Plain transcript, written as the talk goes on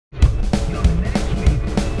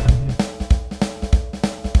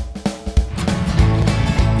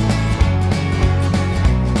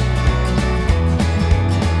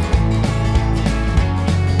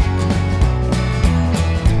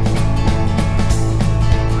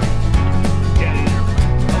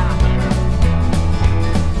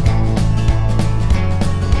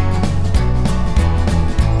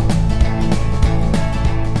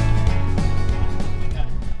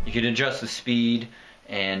adjust the speed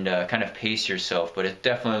and kind of pace yourself. But it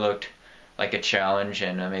definitely looked like a challenge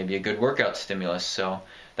and maybe a good workout stimulus. So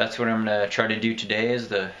that's what I'm going to try to do today is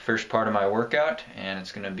the first part of my workout, and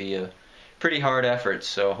it's going to be a pretty hard effort,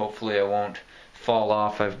 so hopefully I won't fall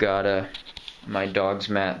off. I've got my dog's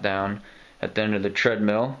mat down at the end of the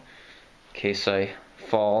treadmill in case I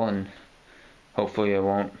fall, and hopefully I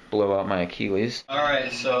won't blow out my Achilles.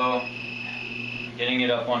 Alright, so getting it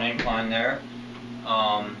up on incline there.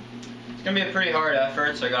 It's going to be a pretty hard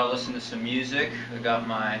effort, so I got to listen to some music. I got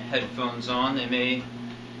my headphones on. They may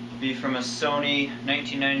be from a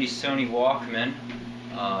 1990 Sony Walkman.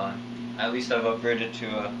 At least I've upgraded to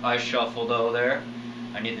a iShuffle though there.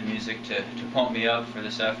 I need the music to pump me up for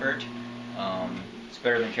this effort. It's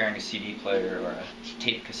better than carrying a CD player or a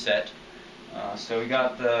tape cassette. So we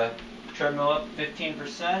got the treadmill up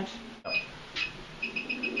 15%.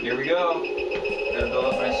 Here we go. Gotta build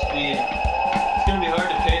up my speed. It's gonna be hard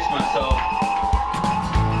to pace myself.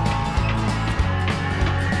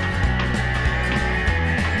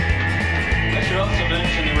 I should also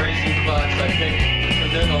mention the racing clocks I picked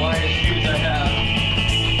because they're the lightest shoes I have.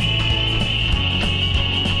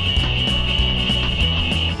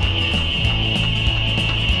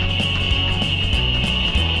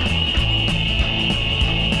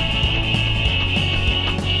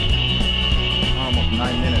 Almost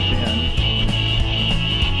 9 minutes in.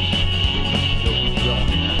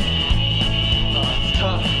 Oh, it's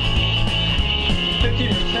tough.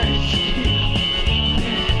 15% is steep.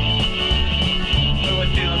 What do I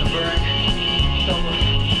feel on the burn? It's almost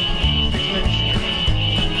 6 minutes.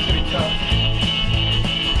 It's gonna be tough.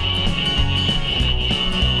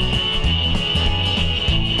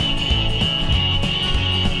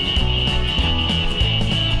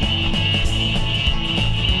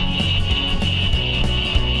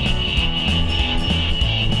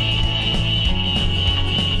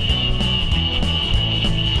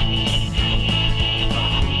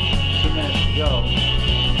 Go.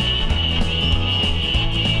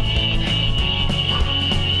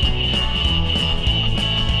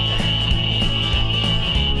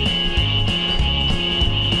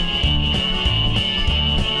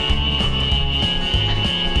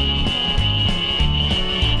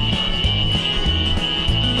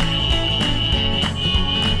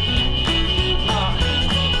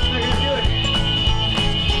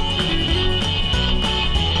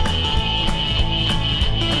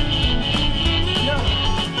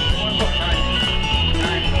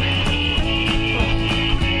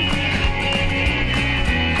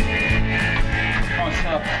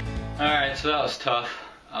 Alright, so that was tough.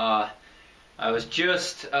 I was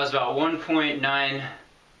about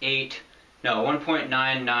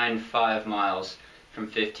 1.995 miles from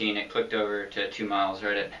 15. It clicked over to 2 miles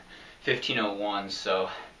right at 15:01. So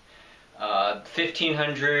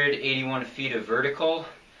 1,581 feet of vertical,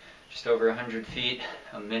 just over 100 feet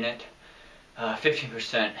a minute.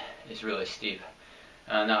 15% is really steep,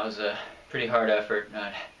 and that was a pretty hard effort.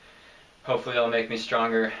 Hopefully that'll make me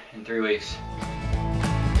stronger in 3 weeks.